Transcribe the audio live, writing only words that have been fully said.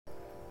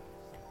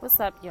What's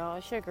up, y'all?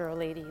 It's your girl,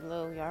 Lady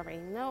Lou. You already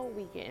know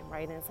we getting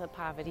right into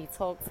poverty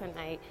talk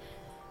tonight.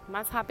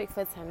 My topic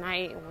for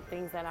tonight and the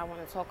things that I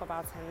want to talk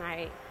about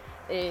tonight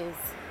is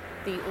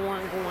the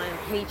ongoing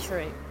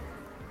hatred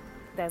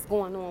that's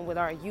going on with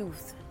our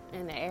youth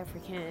in the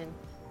African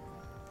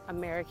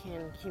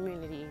American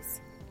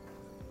communities.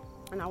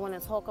 And I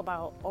want to talk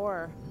about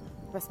our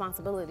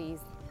responsibilities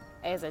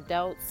as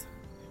adults,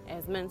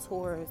 as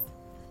mentors,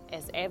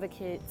 as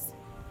advocates,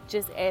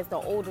 just as the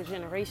older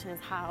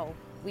generations, how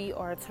we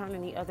are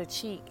turning the other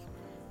cheek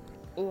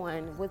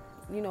on with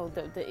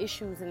the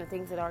issues and the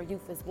things that our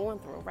youth is going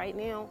through. Right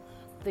now,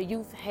 the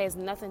youth has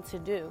nothing to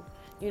do.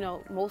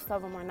 Most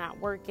of them are not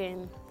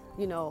working.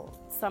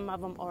 Some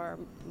of them are,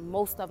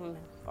 most of them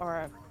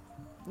are,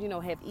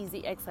 have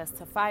easy access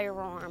to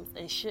firearms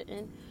and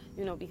shouldn't,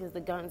 because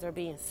the guns are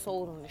being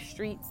sold on the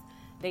streets.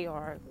 They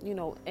are,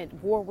 at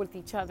war with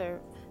each other.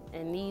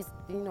 And these,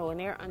 and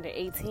they're under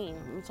 18.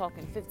 I'm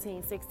talking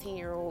 15,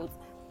 16-year-olds.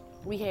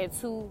 We had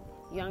two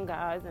young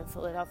guys in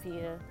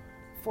Philadelphia,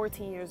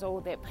 14 years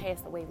old, that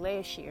passed away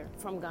last year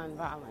from gun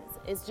violence.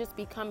 It's just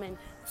becoming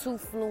too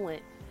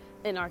fluent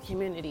in our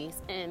communities.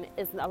 And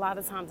it's a lot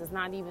of times it's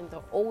not even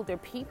the older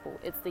people.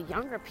 It's the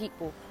younger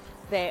people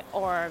that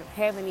are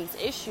having these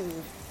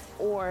issues,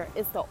 or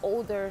it's the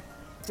older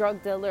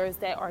drug dealers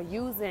that are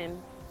using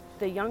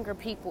the younger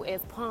people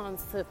as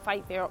pawns to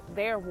fight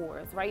their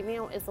wars. Right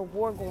now, it's a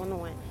war going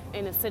on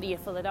in the city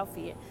of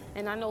Philadelphia.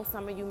 And I know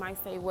some of you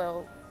might say,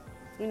 well,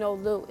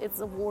 Lou, it's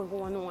a war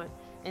going on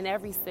in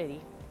every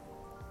city.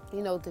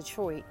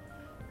 Detroit,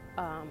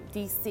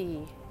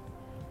 D.C.,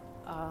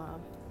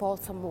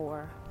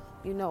 Baltimore,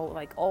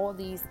 like all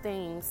these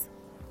things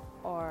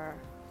are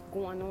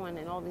going on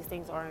and all these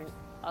things are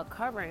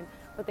occurring,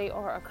 but they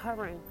are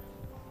occurring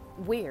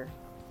where?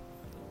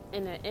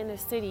 In the inner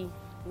city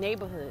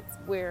neighborhoods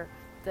where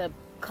the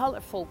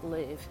colored folk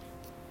live.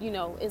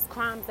 It's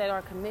crimes that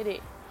are committed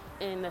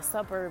in the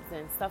suburbs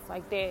and stuff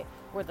like that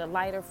where the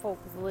lighter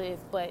folks live.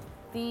 But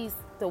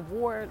the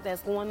war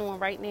that's going on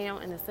right now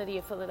in the city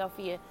of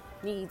Philadelphia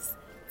needs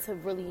to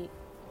really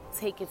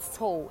take its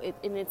toll.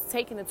 And it's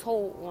taking a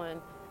toll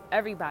on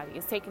everybody.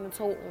 It's taking a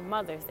toll on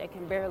mothers that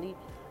can barely,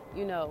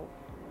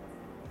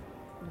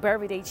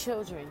 bury their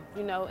children.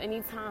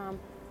 Anytime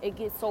it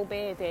gets so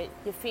bad that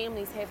your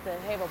families have to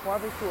have a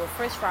barbecue or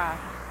fish fry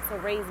to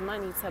raise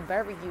money to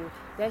bury you,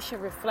 that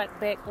should reflect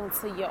back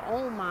onto your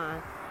own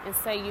mind and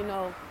say,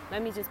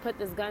 let me just put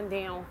this gun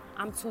down.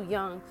 I'm too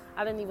young.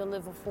 I didn't even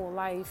live a full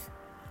life.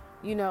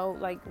 We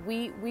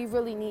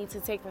really need to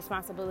take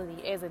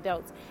responsibility as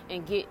adults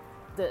and get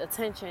the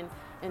attention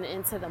and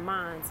into the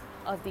minds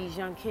of these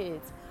young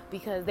kids,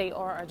 because they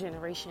are our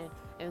generation.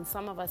 And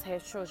some of us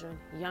have children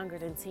younger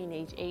than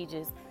teenage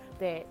ages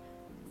that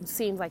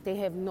seems like they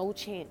have no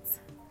chance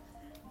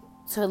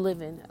to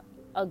living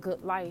a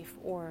good life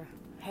or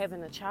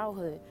having a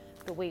childhood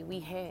the way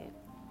we had.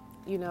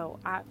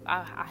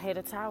 I had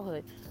a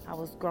childhood. I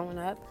was growing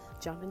up,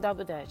 jumping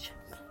double dutch,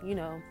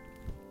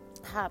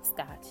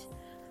 hopscotch,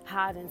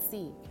 hide and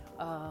seek,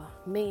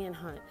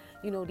 manhunt.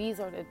 These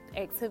are the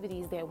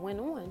activities that went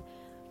on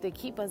to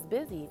keep us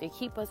busy, to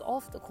keep us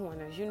off the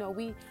corners.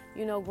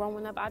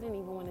 Growing up, I didn't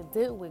even want to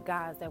deal with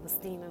guys that was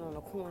standing on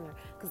the corner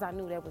because I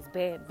knew that was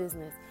bad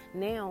business.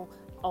 Now,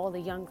 all the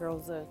young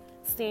girls are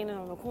standing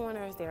on the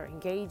corners. They're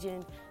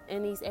engaging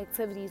in these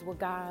activities with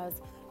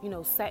guys,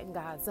 setting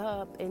guys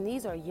up. And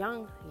these are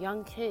young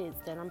kids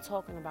that I'm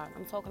talking about.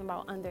 I'm talking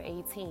about under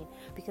 18,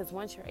 because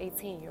once you're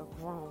 18, you're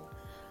grown.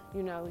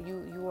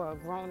 You are a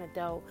grown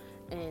adult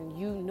and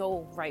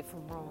right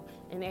from wrong.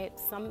 And at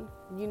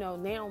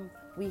now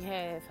we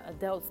have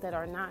adults that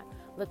are not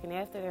looking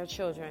after their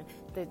children,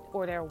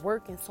 or they're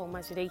working so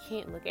much that they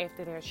can't look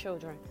after their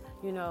children,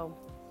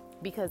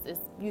 because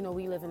it's,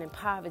 we living in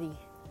poverty.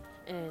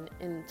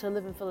 And to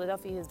live in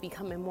Philadelphia is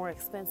becoming more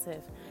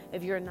expensive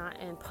if you're not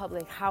in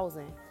public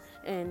housing.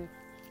 And,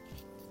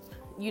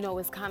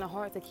 it's kind of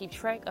hard to keep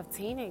track of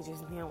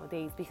teenagers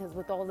nowadays, because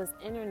with all this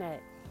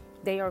internet,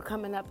 they are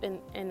coming up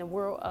in the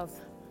world of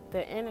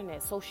the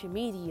internet, social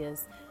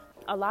medias,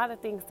 a lot of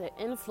things that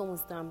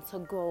influence them to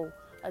go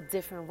a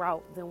different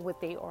route than what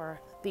they are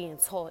being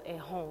taught at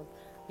home.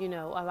 A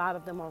lot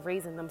of them are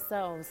raising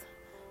themselves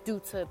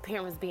due to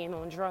parents being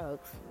on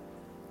drugs.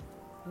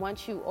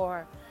 Once you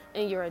are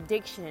in your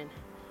addiction,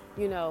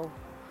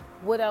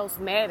 what else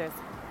matters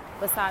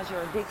besides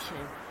your addiction?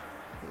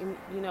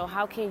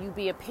 How can you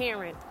be a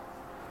parent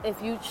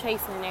if you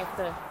chasing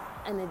after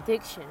an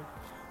addiction?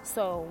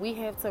 So we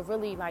have to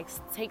really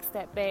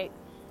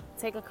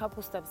take a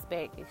couple steps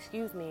back,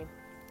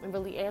 and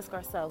really ask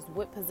ourselves,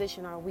 what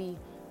position are we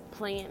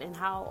playing, and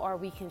how are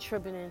we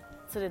contributing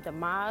to the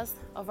demise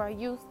of our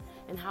youth,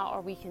 and how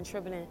are we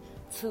contributing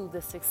to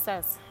the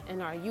success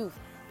in our youth?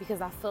 Because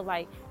I feel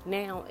like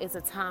now is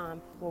a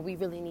time where we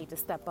really need to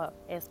step up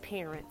as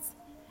parents,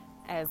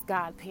 as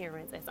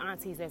godparents, as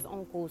aunties, as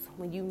uncles.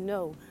 When you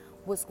know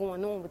what's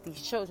going on with these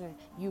children,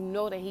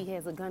 that he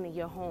has a gun in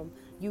your home,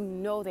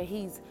 that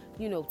he's,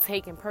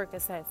 taking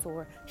Percocets,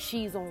 or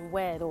she's on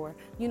wed, or,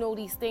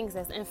 these things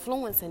that's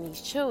influencing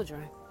these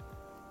children.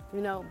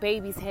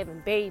 babies having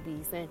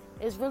babies. And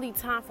it's really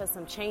time for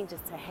some changes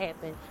to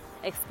happen,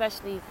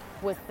 especially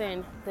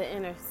within the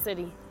inner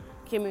city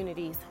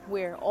communities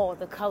where all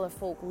the color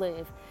folk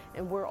live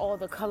and where all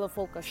the color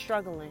folk are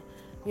struggling,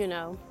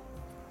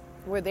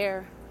 where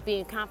they're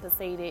being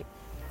compensated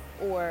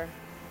or,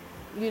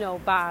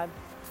 by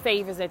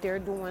favors that they're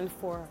doing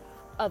for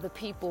other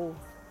people,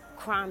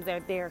 crimes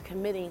that they're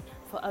committing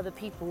for other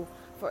people,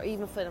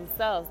 even for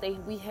themselves.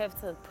 We have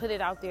to put it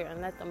out there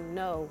and let them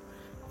know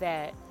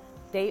that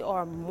they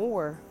are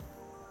more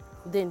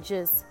than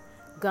just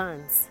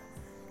guns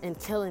and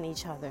killing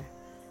each other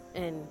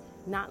and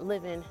not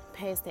living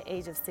past the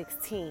age of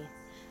 16.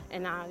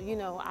 And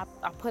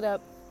I put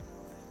up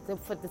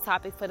the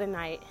topic for the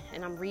night,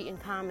 and I'm reading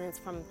comments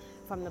from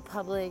the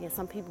public, and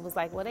some people was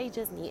like, well, they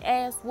just need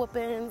ass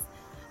whoopings.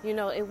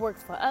 It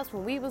worked for us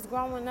when we was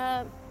growing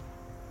up.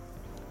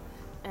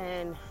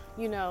 And,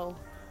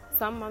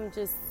 some of them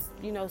just,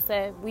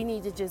 said we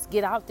need to just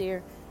get out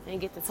there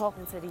and get to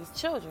talking to these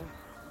children,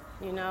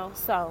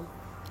 So,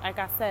 like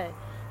I said,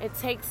 it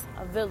takes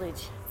a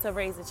village to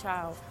raise a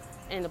child.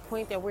 And the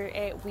point that we're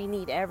at, we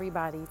need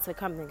everybody to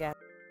come together.